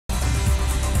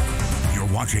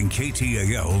You're watching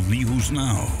KTAL News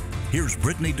Now. Here's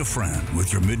Brittany DeFran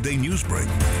with your Midday Newsbreak.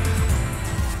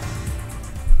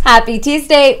 Happy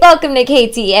Tuesday. Welcome to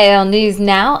KTAL News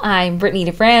Now. I'm Brittany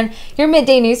DeFran. Your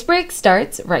Midday Newsbreak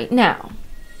starts right now.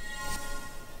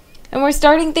 And we're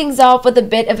starting things off with a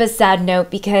bit of a sad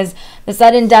note because the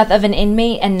sudden death of an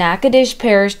inmate in Natchitoches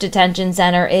Parish Detention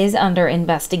Center is under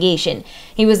investigation.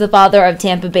 He was the father of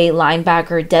Tampa Bay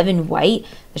linebacker Devin White.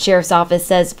 The sheriff's office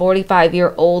says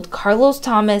 45-year-old Carlos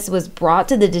Thomas was brought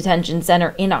to the detention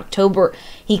center in October.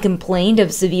 He complained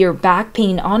of severe back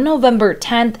pain on November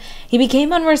 10th. He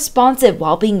became unresponsive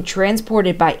while being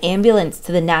transported by ambulance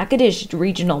to the Natchitoches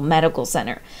Regional Medical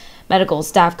Center. Medical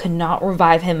staff could not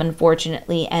revive him,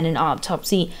 unfortunately, and an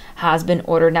autopsy has been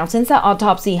ordered. Now, since that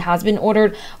autopsy has been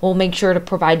ordered, we'll make sure to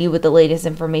provide you with the latest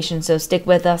information, so stick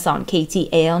with us on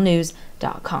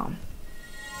KTALnews.com.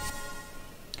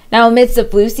 Now, amidst the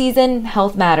flu season,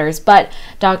 health matters, but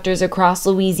doctors across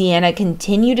Louisiana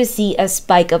continue to see a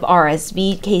spike of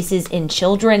RSV cases in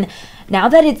children. Now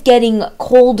that it's getting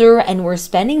colder and we're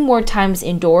spending more times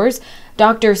indoors,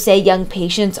 doctors say young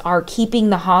patients are keeping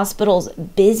the hospitals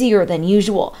busier than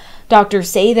usual. Doctors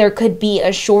say there could be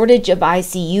a shortage of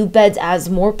ICU beds as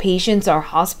more patients are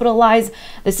hospitalized.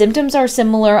 The symptoms are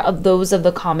similar of those of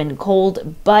the common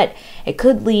cold, but it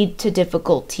could lead to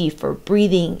difficulty for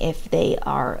breathing if they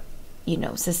are,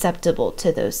 susceptible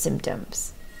to those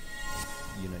symptoms.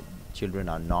 Children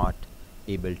are not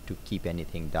able to keep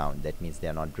anything down. That means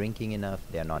they're not drinking enough,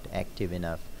 they're not active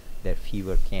enough, their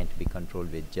fever can't be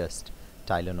controlled with just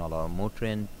Tylenol or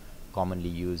Motrin, commonly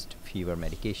used fever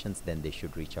medications. Then they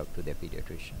should reach out to their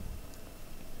pediatrician.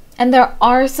 And there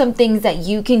are some things that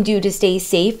you can do to stay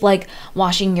safe, like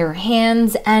washing your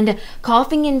hands and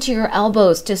coughing into your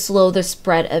elbows to slow the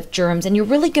spread of germs. And you're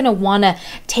really going to want to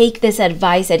take this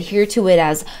advice, adhere to it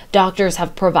as doctors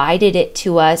have provided it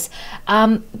to us.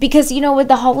 Because, with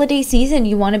the holiday season,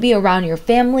 you want to be around your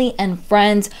family and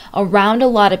friends, around a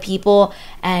lot of people,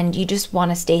 and you just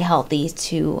want to stay healthy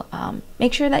to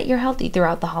make sure that you're healthy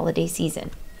throughout the holiday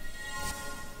season.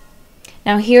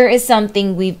 Now, here is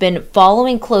something we've been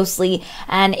following closely,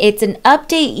 and it's an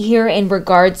update here in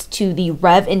regards to the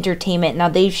Rev Entertainment. Now,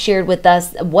 they've shared with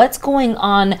us what's going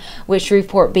on with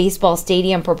Shreveport Baseball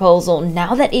Stadium proposal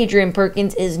now that Adrian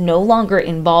Perkins is no longer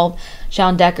involved.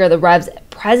 Sean Decker, the Rev's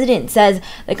president, says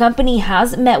the company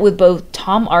has met with both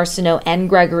Tom Arsenault and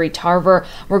Gregory Tarver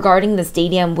regarding the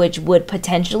stadium, which would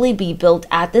potentially be built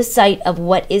at the site of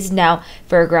what is now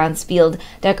Fairgrounds Field.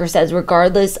 Decker says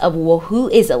regardless of who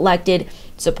is elected,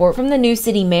 support from the new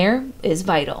city mayor is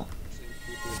vital.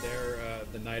 We were there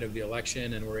the night of the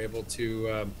election and were able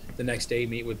to the next day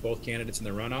meet with both candidates in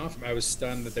the runoff. I was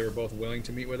stunned that they were both willing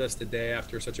to meet with us the day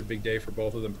after such a big day for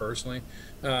both of them personally.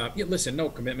 Listen, no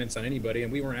commitments on anybody,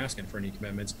 and we weren't asking for any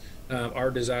commitments. Our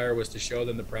desire was to show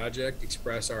them the project,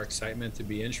 express our excitement to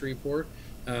be in Shreveport,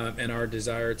 and our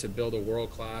desire to build a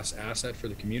world-class asset for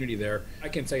the community there. I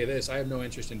can tell you this, I have no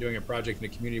interest in doing a project in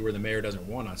a community where the mayor doesn't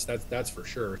want us. That's for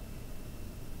sure.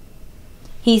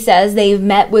 He says they've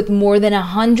met with more than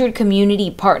 100 community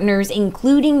partners,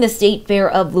 including the State Fair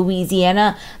of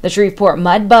Louisiana, the Shreveport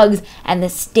Mudbugs, and the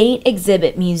State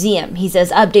Exhibit Museum. He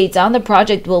says updates on the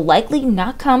project will likely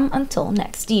not come until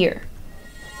next year.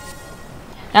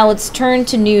 Now let's turn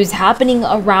to news happening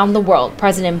around the world.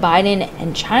 President Biden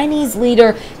and Chinese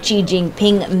leader Xi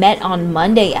Jinping met on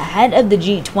Monday ahead of the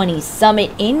G20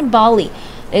 summit in Bali.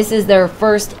 This is their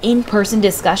first in-person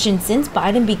discussion since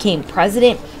Biden became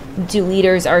president. The two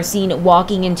leaders are seen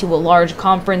walking into a large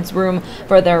conference room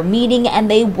for their meeting, and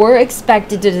they were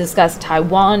expected to discuss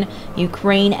Taiwan,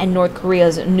 Ukraine, and North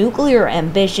Korea's nuclear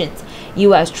ambitions.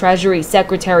 U.S. Treasury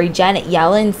Secretary Janet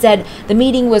Yellen said the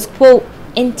meeting was, quote,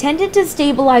 intended to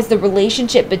stabilize the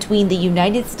relationship between the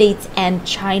United States and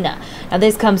China. Now,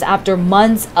 this comes after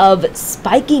months of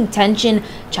spiking tension.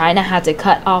 China had to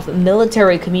cut off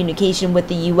military communication with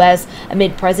the U.S.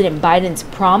 amid President Biden's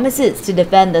promises to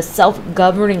defend the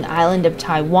self-governing island of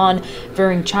Taiwan,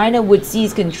 fearing China would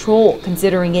seize control,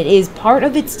 considering it is part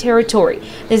of its territory.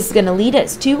 This is going to lead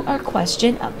us to our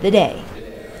question of the day.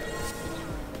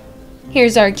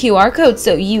 Here's our QR code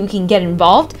so you can get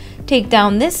involved. Take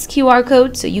down this QR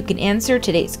code so you can answer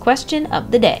today's question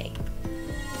of the day.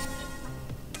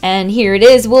 And here it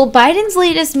is. Will Biden's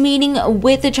latest meeting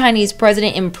with the Chinese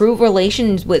president improve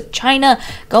relations with China?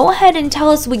 Go ahead and tell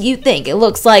us what you think. It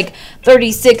looks like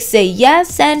 36 say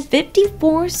yes and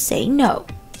 54 say no.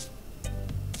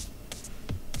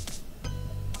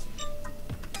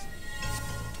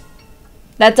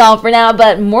 That's all for now,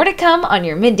 but more to come on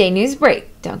your Midday News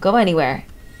Break. Don't go anywhere.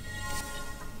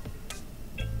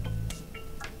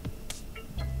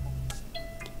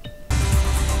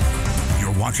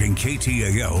 watching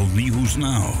KTAL News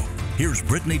Now. Here's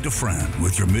Brittany DeFran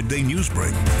with your Midday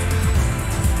Newsbreak.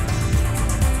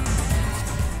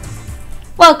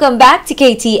 Welcome back to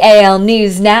KTAL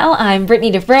News Now. I'm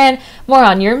Brittany DeFran. More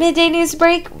on your Midday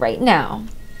Newsbreak right now.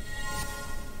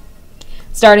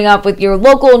 Starting off with your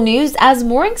local news, as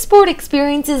Mooringsport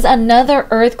experiences another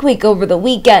earthquake over the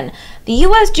weekend. The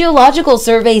U.S. Geological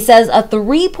Survey says a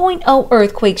 3.0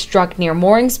 earthquake struck near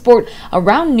Mooringsport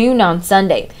around noon on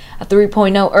Sunday. A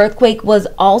 3.0 earthquake was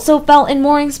also felt in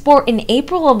Mooringsport in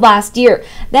April of last year,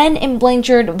 then in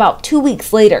Blanchard about 2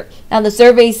 weeks later. Now, the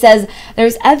survey says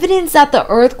there's evidence that the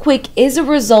earthquake is a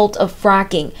result of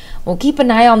fracking. We'll keep an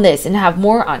eye on this and have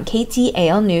more on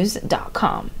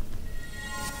KTALnews.com.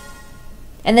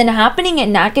 And then happening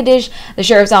in Natchitoches, the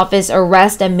sheriff's office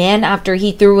arrests a man after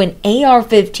he threw an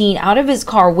AR-15 out of his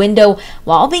car window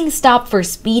while being stopped for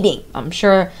speeding. I'm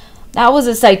sure that was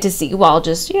a sight to see while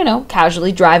just,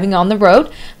 casually driving on the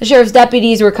road. The sheriff's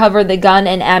deputies recovered the gun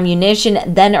and ammunition,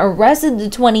 then arrested the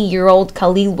 20-year-old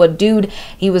Khalil Wadood.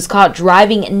 He was caught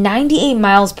driving 98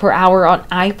 miles per hour on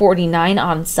I-49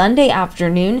 on Sunday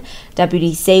afternoon.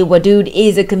 Deputies say Wadood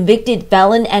is a convicted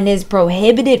felon and is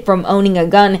prohibited from owning a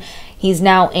gun. He's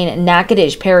now in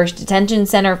Natchitoches Parish Detention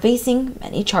Center facing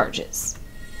many charges.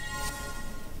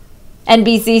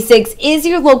 NBC6 is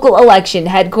your local election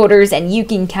headquarters, and you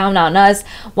can count on us.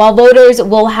 While voters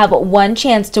will have one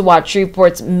chance to watch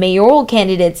Shreveport's mayoral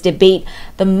candidates debate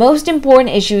the most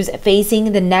important issues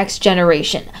facing the next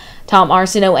generation. Tom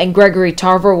Arsenault and Gregory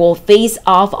Tarver will face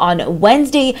off on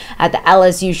Wednesday at the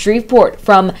LSU Shreveport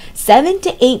from 7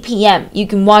 to 8 p.m. You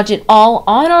can watch it all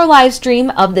on our live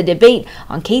stream of the debate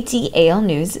on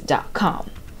KTALnews.com.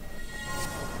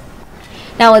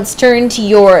 Now let's turn to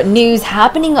your news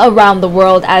happening around the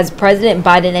world as President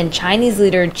Biden and Chinese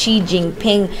leader Xi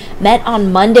Jinping met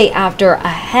on Monday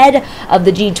ahead of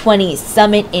the G20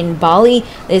 summit in Bali.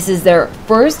 This is their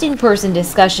first in-person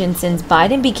discussion since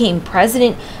Biden became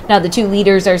president. Now the two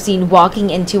leaders are seen walking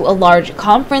into a large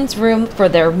conference room for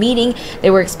their meeting.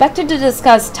 They were expected to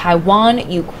discuss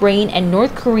Taiwan, Ukraine, and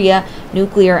North Korea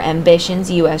nuclear ambitions.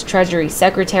 U.S. Treasury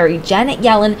Secretary Janet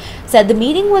Yellen said the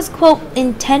meeting was, quote,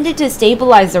 intended to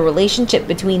stabilize the relationship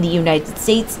between the United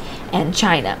States and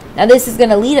China. Now this is going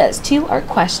to lead us to our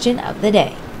question of the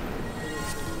day.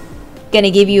 Going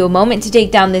to give you a moment to take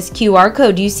down this QR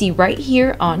code you see right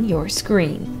here on your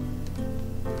screen.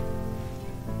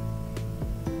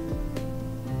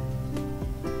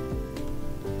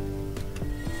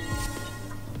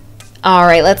 All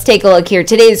right, let's take a look here.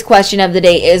 Today's question of the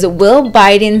day is, will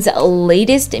Biden's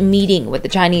latest meeting with the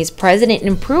Chinese president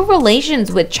improve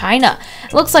relations with China?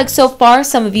 It looks like so far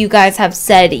some of you guys have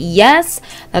said yes.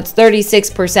 That's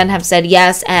 36% have said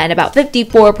yes, and about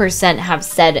 54% have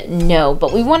said no.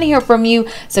 But we want to hear from you,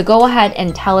 so go ahead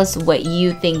and tell us what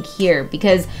you think here.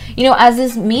 Because, as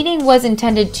this meeting was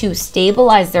intended to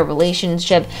stabilize their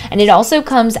relationship, and it also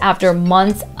comes after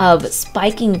months of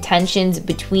spiking tensions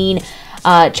between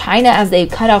China as they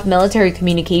cut off military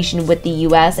communication with the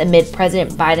U.S. amid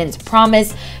President Biden's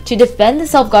promise to defend the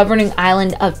self-governing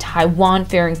island of Taiwan,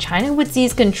 fearing China would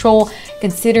seize control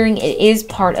considering it is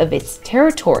part of its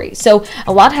territory. So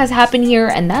a lot has happened here,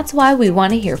 and that's why we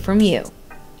want to hear from you.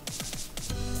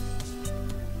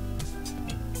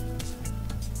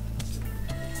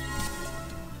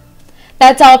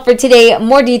 That's all for today.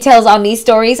 More details on these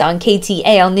stories on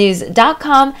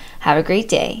KTALnews.com. Have a great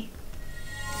day.